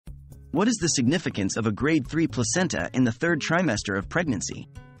What is the significance of a grade 3 placenta in the third trimester of pregnancy?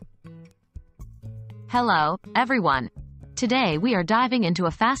 Hello, everyone. Today we are diving into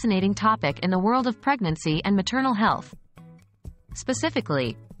a fascinating topic in the world of pregnancy and maternal health.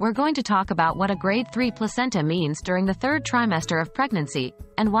 Specifically, we're going to talk about what a grade 3 placenta means during the third trimester of pregnancy,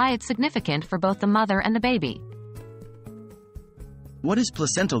 and why it's significant for both the mother and the baby. What is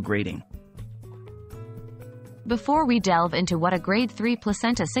placental grading? Before we delve into what a grade 3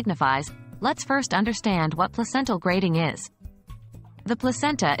 placenta signifies, let's first understand what placental grading is. The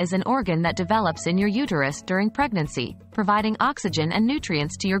placenta is an organ that develops in your uterus during pregnancy, providing oxygen and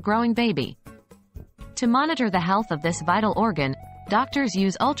nutrients to your growing baby. To monitor the health of this vital organ, doctors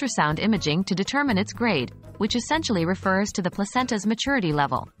use ultrasound imaging to determine its grade, which essentially refers to the placenta's maturity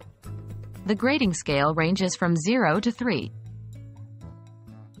level. The grading scale ranges from 0 to 3.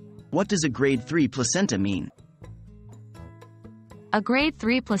 What does a grade 3 placenta mean? A grade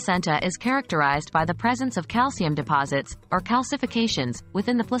 3 placenta is characterized by the presence of calcium deposits, or calcifications,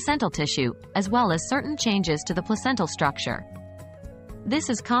 within the placental tissue, as well as certain changes to the placental structure. This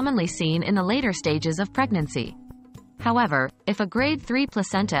is commonly seen in the later stages of pregnancy. However, if a grade 3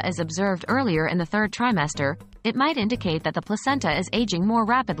 placenta is observed earlier in the third trimester, it might indicate that the placenta is aging more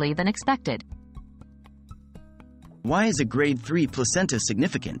rapidly than expected. Why is a grade 3 placenta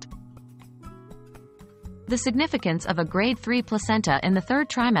significant? The significance of a grade 3 placenta in the third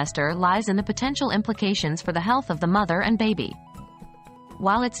trimester lies in the potential implications for the health of the mother and baby.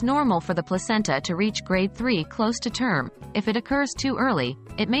 While it's normal for the placenta to reach grade 3 close to term, if it occurs too early,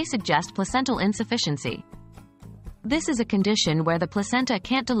 it may suggest placental insufficiency. This is a condition where the placenta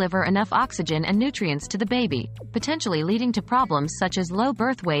can't deliver enough oxygen and nutrients to the baby, potentially leading to problems such as low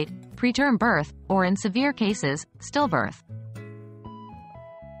birth weight, preterm birth, or in severe cases, stillbirth.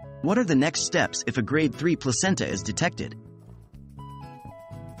 What are the next steps if a grade 3 placenta is detected?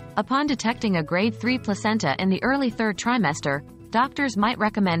 Upon detecting a grade 3 placenta in the early third trimester, doctors might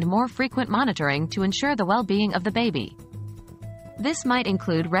recommend more frequent monitoring to ensure the well-being of the baby. This might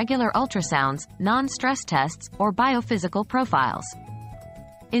include regular ultrasounds, non-stress tests, or biophysical profiles.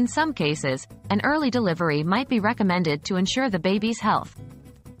 In some cases, an early delivery might be recommended to ensure the baby's health.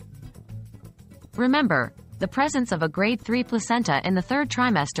 Remember, the presence of a grade 3 placenta in the third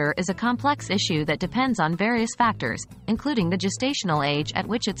trimester is a complex issue that depends on various factors, including the gestational age at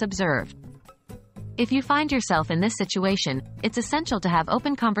which it's observed. If you find yourself in this situation, it's essential to have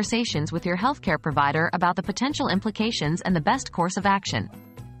open conversations with your healthcare provider about the potential implications and the best course of action.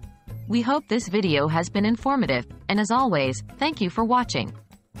 We hope this video has been informative, and as always, thank you for watching.